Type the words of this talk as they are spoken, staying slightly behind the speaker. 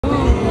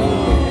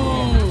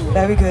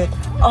Very good.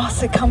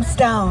 As it comes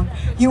down,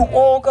 you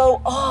all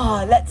go,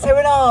 ah. Let's hear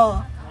an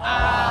ah.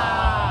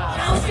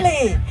 Ah.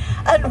 Lovely.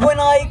 And when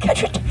I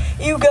catch it,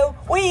 you go,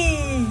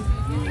 wee.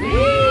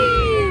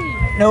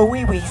 Wee. No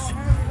wee-wees.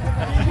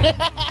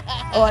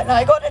 All right, now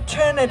I got to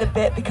turn it a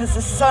bit because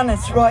the sun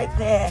is right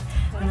there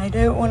and I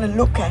don't want to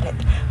look at it.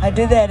 I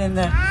did that in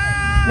the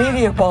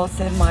media balls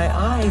and my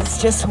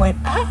eyes just went,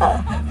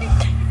 ah.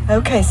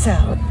 Okay, so,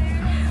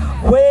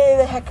 where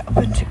the heck up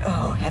into,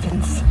 oh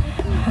heavens.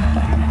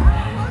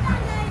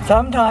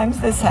 Sometimes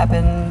this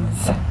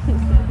happens.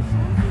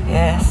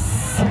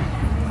 Yes.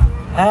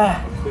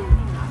 Ah.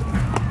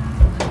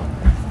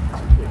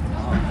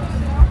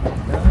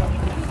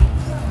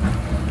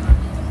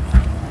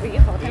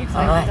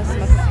 All right.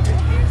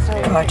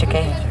 Try it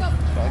again.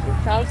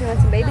 Charles, you want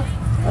some babies?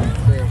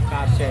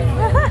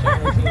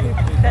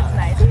 That's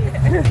nice.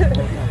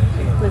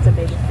 What's a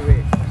baby?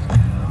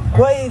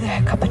 Way the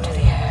heck up into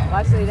the air.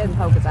 Watch so he doesn't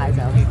poke his eyes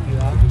out.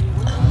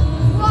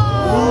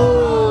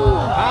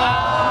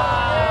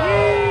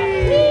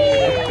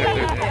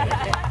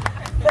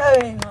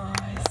 Very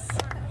nice.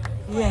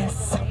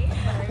 Yes.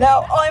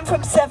 Now, I'm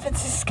from San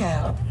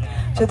Francisco,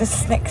 so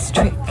this next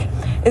trick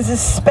is a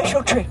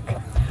special trick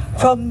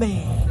from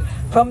me,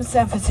 from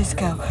San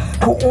Francisco,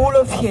 to all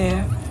of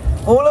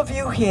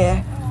you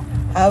here,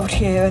 out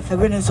here at the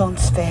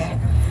Renaissance Fair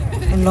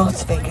in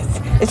Las Vegas.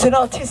 It's an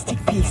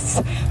artistic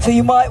piece, so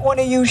you might want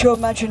to use your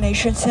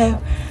imagination. So,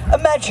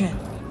 imagine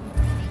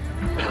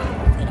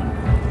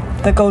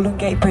the Golden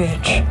Gate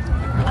Bridge.